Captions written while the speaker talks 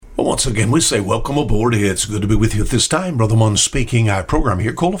Once again, we say welcome aboard. It's good to be with you at this time. Brother Munn speaking. Our program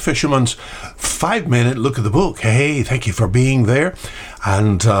here called A Fisherman's 5-Minute Look at the Book. Hey, thank you for being there.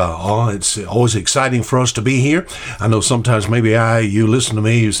 And it's always exciting for us to be here. I know sometimes maybe you listen to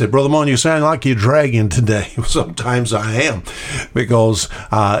me, you say, Brother Munn, you sound like you're dragging today. Sometimes I am, because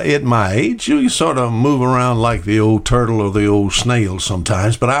at my age, you sort of move around like the old turtle or the old snail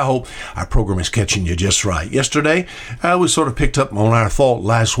sometimes. But I hope our program is catching you just right. Yesterday, we sort of picked up on our thought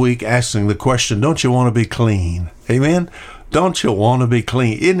last week, asking the question, don't you want to be clean? Amen? Don't you want to be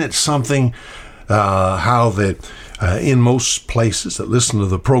clean? Isn't it something how that in most places that listen to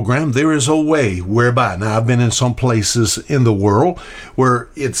the program, there is a way whereby, now I've been in some places in the world where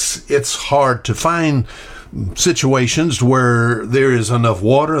it's hard to find situations where there is enough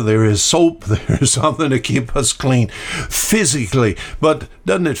water, there is soap, there is something to keep us clean physically. But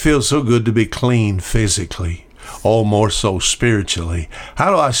doesn't it feel so good to be clean physically? All more so spiritually.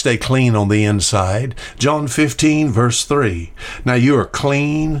 How do I stay clean on the inside? John 15, verse 3. Now you are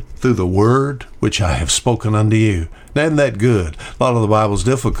clean through the word which I have spoken unto you. Now, isn't that good? A lot of the Bible's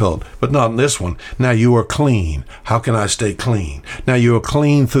difficult, but not in this one. Now you are clean. How can I stay clean? Now you are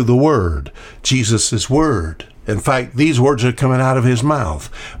clean through the word. Jesus' word. In fact, these words are coming out of his mouth.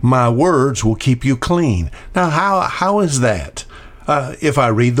 My words will keep you clean. Now, how is that? If I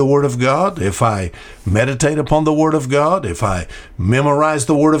read the Word of God, if I meditate upon the Word of God, if I memorize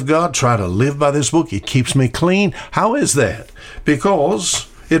the Word of God, try to live by this book, it keeps me clean. How is that? Because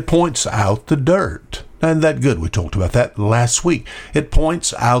it points out the dirt. Isn't that good? We talked about that last week. It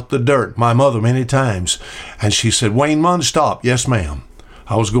points out the dirt. My mother many times, and she said, Wayne Munn, stop. Yes, ma'am.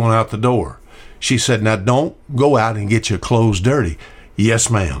 I was going out the door. She said, now don't go out and get your clothes dirty. Yes,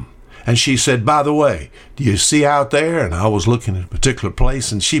 ma'am. And she said, by the way, do you see out there? And I was looking at a particular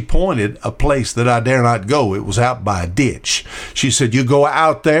place, and she pointed a place that I dare not go. It was out by a ditch. She said, you go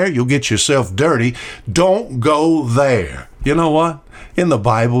out there, you'll get yourself dirty. Don't go there. You know what? In the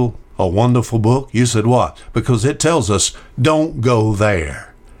Bible, a wonderful book, you said what? Because it tells us, don't go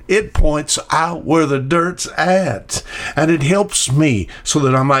there. It points out where the dirt's at, and it helps me so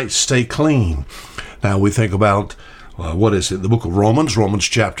that I might stay clean. Now we think about what is it? The book of Romans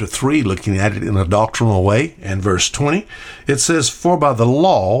chapter 3, looking at it in a doctrinal way, and verse 20, it says, for by the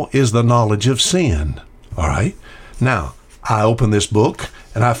law is the knowledge of sin. All right. Now, I open this book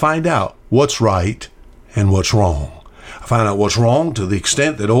and I find out what's right and what's wrong. I find out what's wrong to the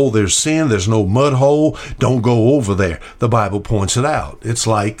extent that, there's sin, there's no mud hole, don't go over there. The Bible points it out. It's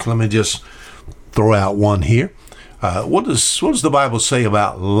like, let me just throw out one here. What does the Bible say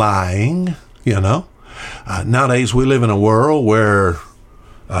about lying? Nowadays we live in a world where,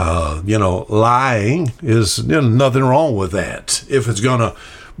 lying is nothing wrong with that. If it's going to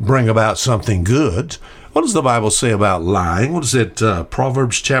bring about something good. What does the Bible say about lying? What is it?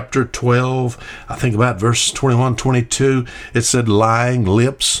 Proverbs chapter 12, I think about verse 21, 22. It said, lying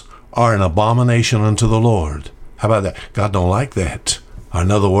lips are an abomination unto the Lord. How about that? God don't like that. Or in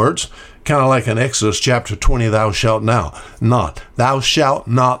other words, kind of like in Exodus chapter 20, thou shalt not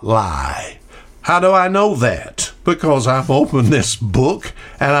lie. How do I know that? Because I've opened this book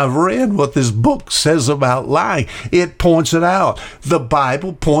and I've read what this book says about lying. It points it out. The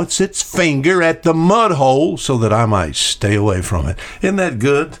Bible points its finger at the mud hole so that I might stay away from it. Isn't that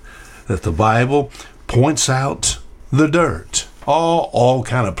good? That the Bible points out the dirt. All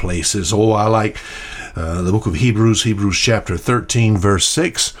kind of places. I like the book of Hebrews chapter 13, verse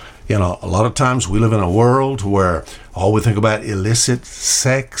 6. A lot of times we live in a world where all we think about illicit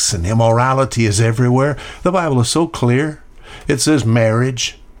sex and immorality is everywhere. The Bible is so clear. It says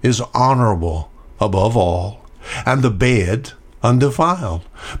marriage is honorable above all, and the bed undefiled.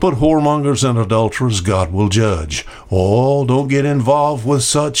 But whoremongers and adulterers God will judge. Don't get involved with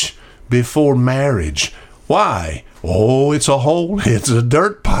such before marriage. Why? It's a hole. It's a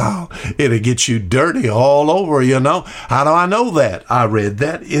dirt pile. It'll get you dirty all over, How do I know that? I read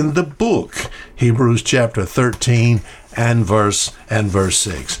that in the book, Hebrews chapter 13 and verse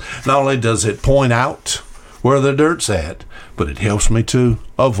 6. Not only does it point out where the dirt's at, but it helps me to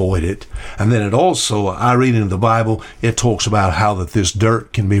avoid it. And then it also, I read in the Bible, it talks about how that this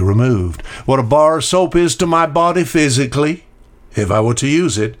dirt can be removed. What a bar of soap is to my body physically, if I were to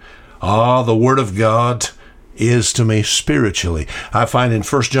use it, the Word of God is to me spiritually. I find in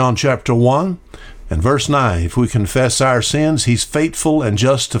 1 John chapter 1 and verse 9, if we confess our sins, he's faithful and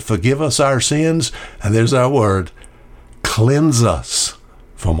just to forgive us our sins, and there's our word, cleanse us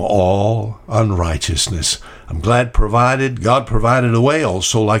from all unrighteousness. I'm glad God provided a way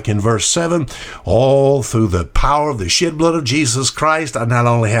also, like in verse 7, all through the power of the shed blood of Jesus Christ, I not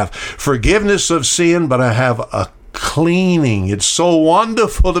only have forgiveness of sin, but I have a cleaning. It's so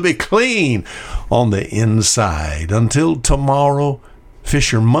wonderful to be clean on the inside. Until tomorrow,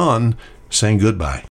 Fisherman saying goodbye.